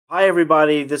Hi,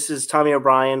 everybody. This is Tommy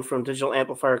O'Brien from Digital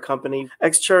Amplifier Company.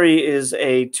 X-Cherry is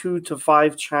a 2 to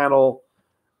 5 channel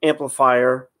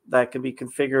amplifier that can be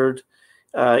configured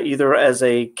either as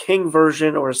a king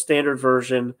version or a standard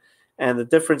version. And the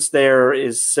difference there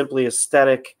is simply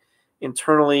aesthetic.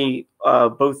 Internally,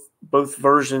 both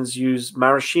versions use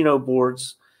maraschino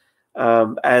boards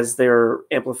as their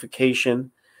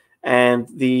amplification. And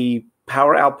the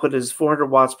power output is 400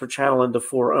 watts per channel into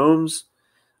 4 ohms.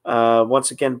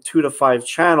 Once again, 2 to 5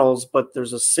 channels, but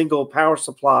there's a single power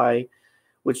supply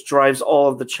which drives all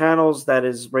of the channels that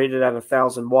is rated at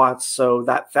 1,000 watts. So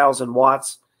that 1,000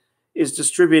 watts is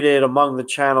distributed among the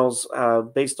channels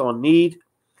based on need.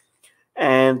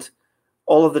 And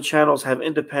all of the channels have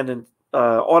independent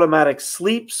automatic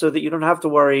sleep so that you don't have to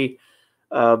worry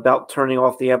about turning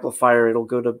off the amplifier. It'll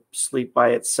go to sleep by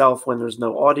itself when there's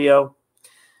no audio.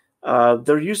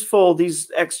 They're useful. These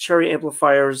X-Cherry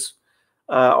amplifiers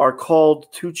are called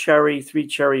 2-cherry,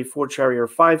 3-cherry, 4-cherry, or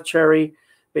 5-cherry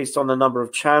based on the number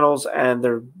of channels, and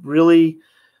they're really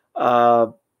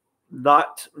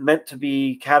not meant to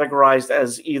be categorized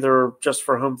as either just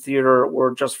for home theater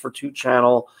or just for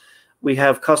 2-channel. We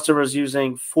have customers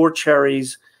using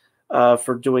 4-cherries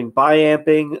for doing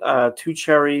bi-amping,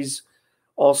 2-cherries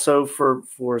also for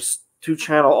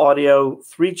 2-channel audio,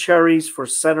 3-cherries for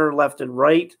center, left, and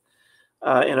right.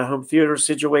 In a home theater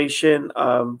situation,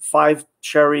 5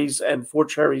 cherries and 4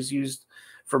 cherries used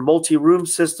for multi-room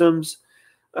systems.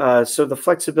 So the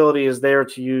flexibility is there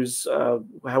to use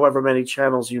however many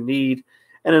channels you need.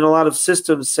 And in a lot of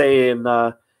systems, say in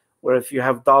where if you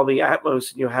have Dolby Atmos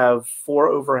and you have 4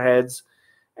 overheads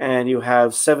and you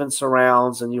have 7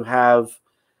 surrounds and you have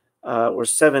or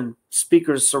 7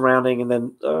 speakers surrounding and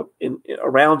then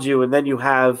around you, and then you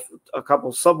have a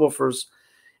couple subwoofers.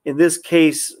 In this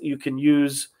case, you can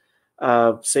use,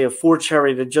 say, a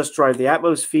 4-cherry to just drive the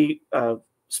Atmos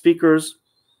speakers,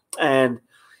 and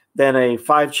then a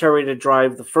 5-cherry to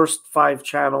drive the first 5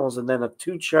 channels, and then a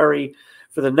 2-cherry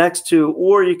for the next 2.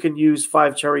 Or you can use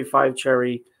 5-cherry,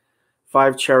 5-cherry,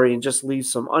 5-cherry, and just leave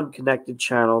some unconnected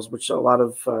channels, which a lot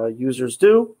of users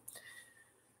do.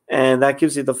 And that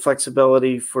gives you the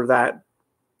flexibility for that.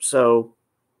 So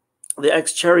the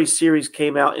X-Cherry series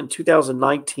came out in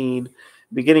 2019.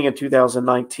 Beginning of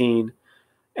 2019,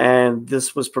 and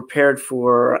this was prepared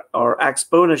for our Axe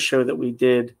Bonus show that we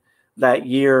did that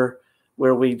year,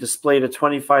 where we displayed a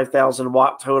 25,000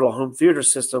 watt total home theater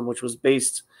system, which was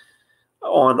based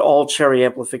on all Cherry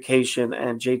amplification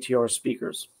and JTR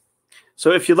speakers.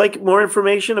 So if you'd like more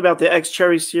information about the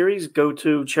X-Cherry series, go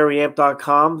to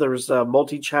cherryamp.com. There's a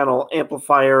multi-channel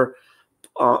amplifier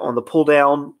on the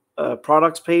pull-down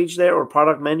products page there, or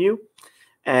product menu.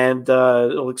 And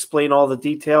it'll explain all the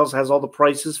details, has all the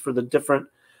prices for the different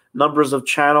numbers of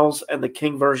channels and the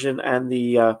King version and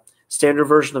the standard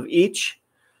version of each.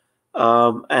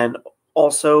 And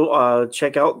also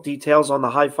check out details on the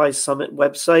HiFi Summit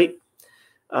website,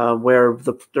 where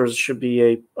there's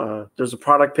a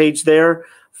product page there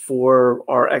for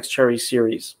our X-Cherry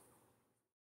series.